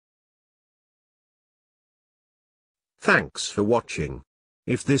Thanks for watching.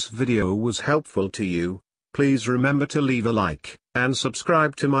 If this video was helpful to you, please remember to leave a like and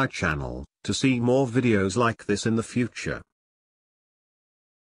subscribe to my channel to see more videos like this in the future.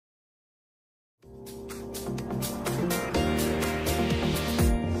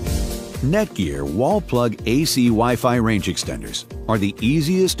 Netgear wall plug AC Wi-Fi range extenders are the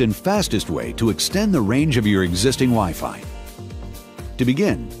easiest and fastest way to extend the range of your existing Wi-Fi. To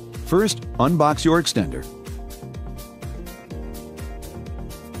begin, first unbox your extender.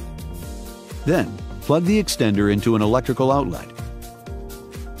 Then, plug the extender into an electrical outlet.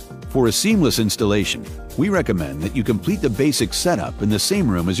 For a seamless installation, we recommend that you complete the basic setup in the same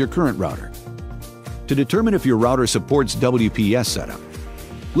room as your current router. To determine if your router supports WPS setup,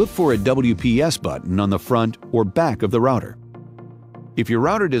 look for a WPS button on the front or back of the router. If your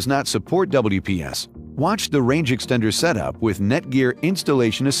router does not support WPS, watch the range extender setup with Netgear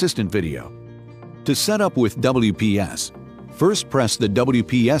Installation Assistant video. To set up with WPS, first press the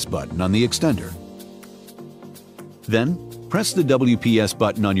WPS button on the extender. Then, press the WPS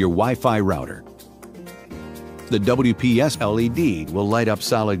button on your Wi-Fi router. The WPS LED will light up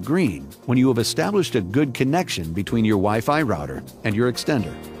solid green when you have established a good connection between your Wi-Fi router and your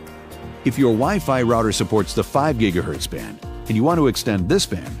extender. If your Wi-Fi router supports the 5 GHz band and you want to extend this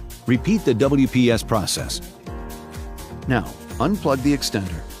band, repeat the WPS process. Now, unplug the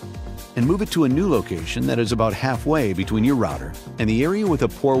extender and move it to a new location that is about halfway between your router and the area with a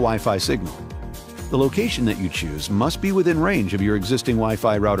poor Wi-Fi signal. The location that you choose must be within range of your existing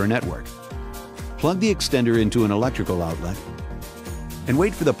Wi-Fi router network. Plug the extender into an electrical outlet and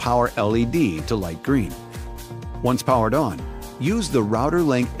wait for the power LED to light green. Once powered on, use the router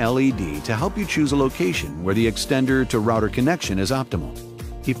link LED to help you choose a location where the extender to router connection is optimal.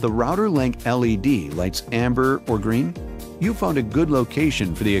 If the router link LED lights amber or green, you found a good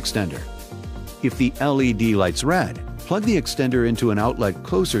location for the extender. If the LED lights red, plug the extender into an outlet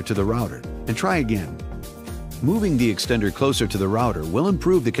closer to the router and try again. Moving the extender closer to the router will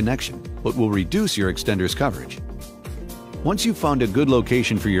improve the connection, but will reduce your extender's coverage. Once you've found a good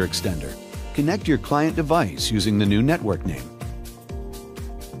location for your extender, connect your client device using the new network name.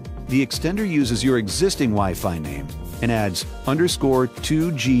 The extender uses your existing Wi-Fi name and adds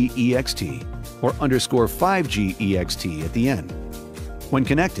 _2GEXT or _5GEXT at the end. When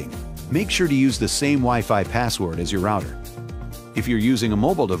connecting, make sure to use the same Wi-Fi password as your router. If you're using a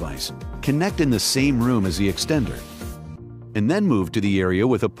mobile device, connect in the same room as the extender, and then move to the area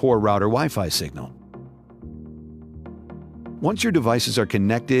with a poor router Wi-Fi signal. Once your devices are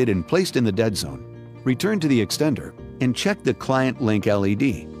connected and placed in the dead zone, return to the extender and check the client link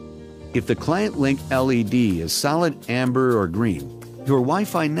LED. If the client link LED is solid amber or green, your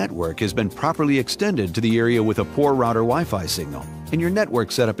Wi-Fi network has been properly extended to the area with a poor router Wi-Fi signal, and your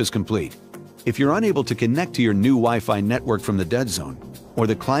network setup is complete. If you're unable to connect to your new Wi-Fi network from the dead zone, or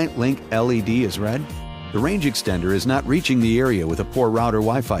the client link LED is red, the range extender is not reaching the area with a poor router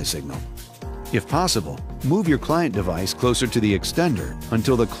Wi-Fi signal. If possible, move your client device closer to the extender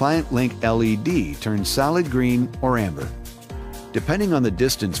until the client link LED turns solid green or amber. Depending on the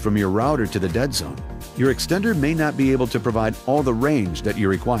distance from your router to the dead zone, your extender may not be able to provide all the range that you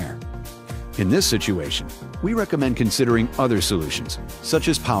require. In this situation, we recommend considering other solutions, such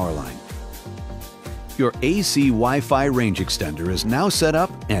as Powerline. Your AC Wi-Fi range extender is now set up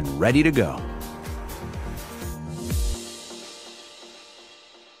and ready to go.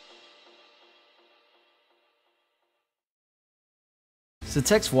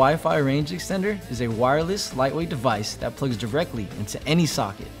 CTEK's Wi-Fi range extender is a wireless, lightweight device that plugs directly into any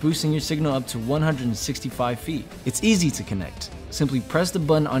socket, boosting your signal up to 165 feet. It's easy to connect. Simply press the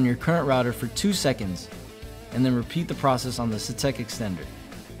button on your current router for 2 seconds, and then repeat the process on the CTEK extender.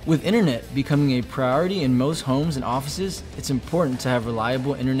 With internet becoming a priority in most homes and offices, it's important to have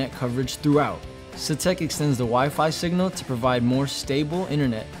reliable internet coverage throughout. CTEK extends the Wi-Fi signal to provide more stable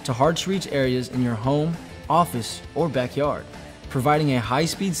internet to hard-to-reach areas in your home, office, or backyard. Providing a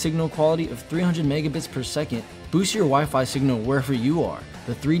high-speed signal quality of 300 megabits per second boosts your Wi-Fi signal wherever you are.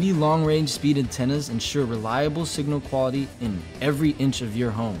 The 3D long-range speed antennas ensure reliable signal quality in every inch of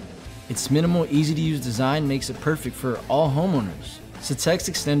your home. Its minimal, easy-to-use design makes it perfect for all homeowners. CTEK's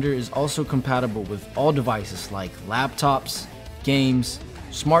extender is also compatible with all devices like laptops, games,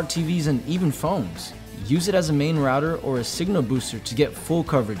 smart TVs, and even phones. Use it as a main router or a signal booster to get full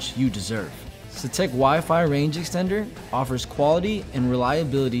coverage you deserve. CTEK Wi-Fi range extender offers quality and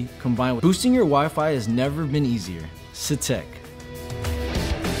reliability combined with boosting your Wi-Fi has never been easier. CTEK.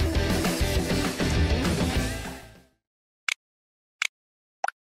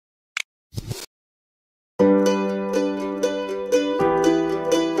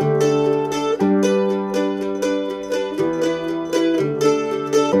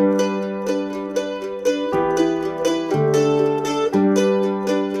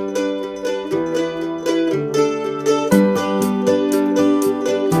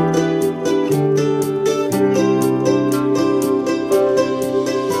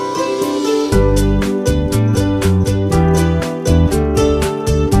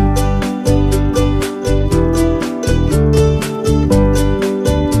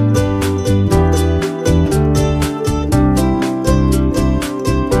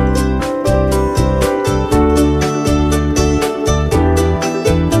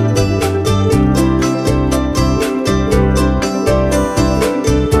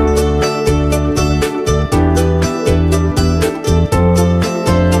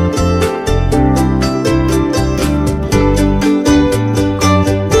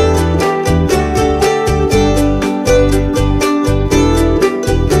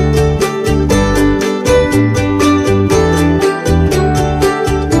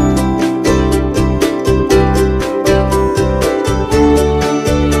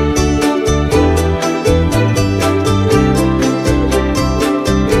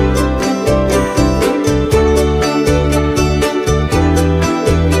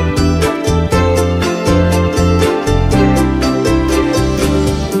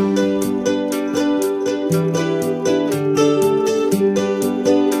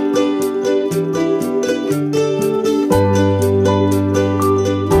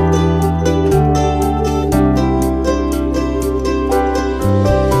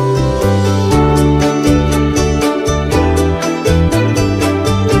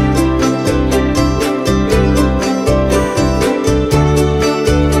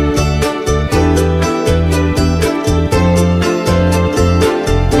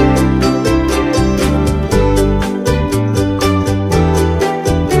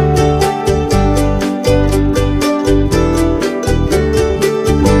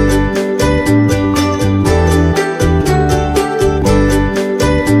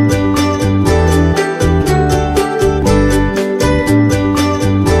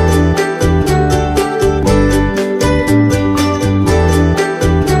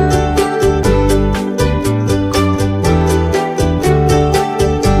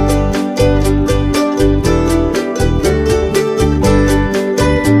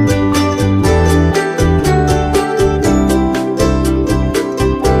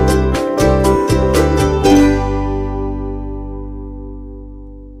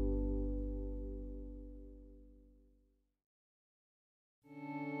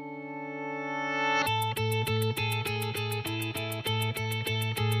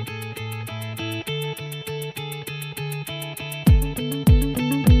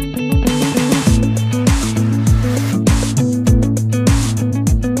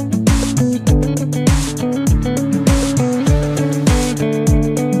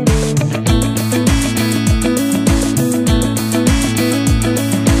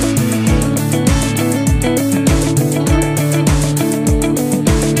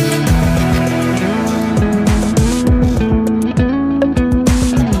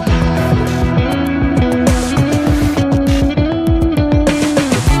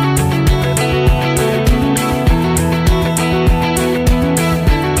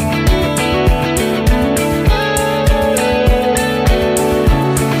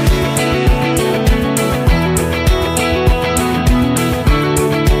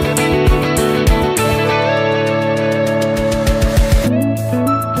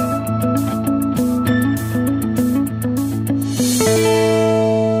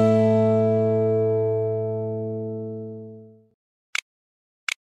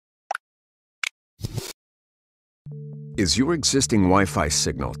 Is your existing Wi-Fi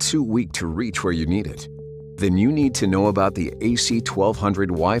signal too weak to reach where you need it? Then you need to know about the AC1200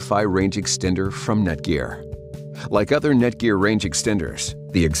 Wi-Fi range extender from Netgear. Like other Netgear range extenders,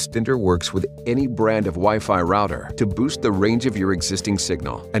 the extender works with any brand of Wi-Fi router to boost the range of your existing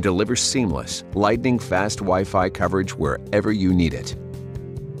signal and deliver seamless, lightning-fast Wi-Fi coverage wherever you need it.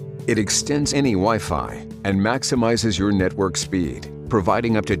 It extends any Wi-Fi and maximizes your network speed,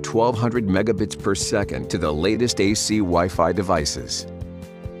 providing up to 1200 megabits per second to the latest AC Wi-Fi devices.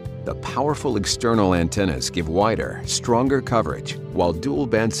 The powerful external antennas give wider, stronger coverage, while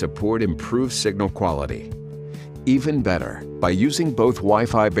dual-band support improves signal quality. Even better, by using both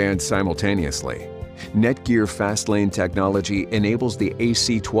Wi-Fi bands simultaneously, Netgear FastLane technology enables the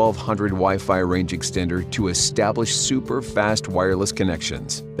AC1200 Wi-Fi range extender to establish super fast wireless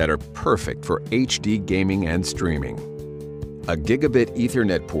connections that are perfect for HD gaming and streaming. A gigabit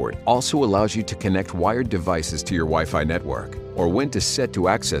Ethernet port also allows you to connect wired devices to your Wi-Fi network, or when to set to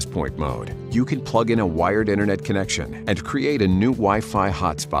access point mode, you can plug in a wired internet connection and create a new Wi-Fi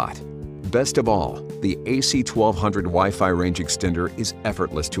hotspot. Best of all, the AC1200 Wi-Fi range extender is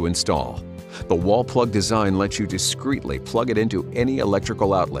effortless to install. The wall plug design lets you discreetly plug it into any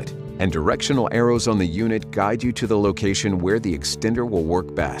electrical outlet, and directional arrows on the unit guide you to the location where the extender will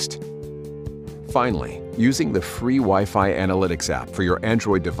work best. Finally, using the free Wi-Fi Analytics app for your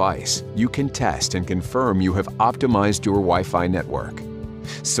Android device, you can test and confirm you have optimized your Wi-Fi network.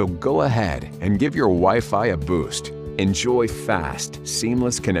 So go ahead and give your Wi-Fi a boost. Enjoy fast,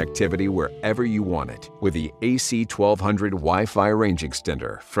 seamless connectivity wherever you want it with the AC1200 Wi-Fi range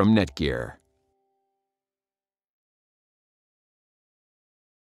extender from Netgear.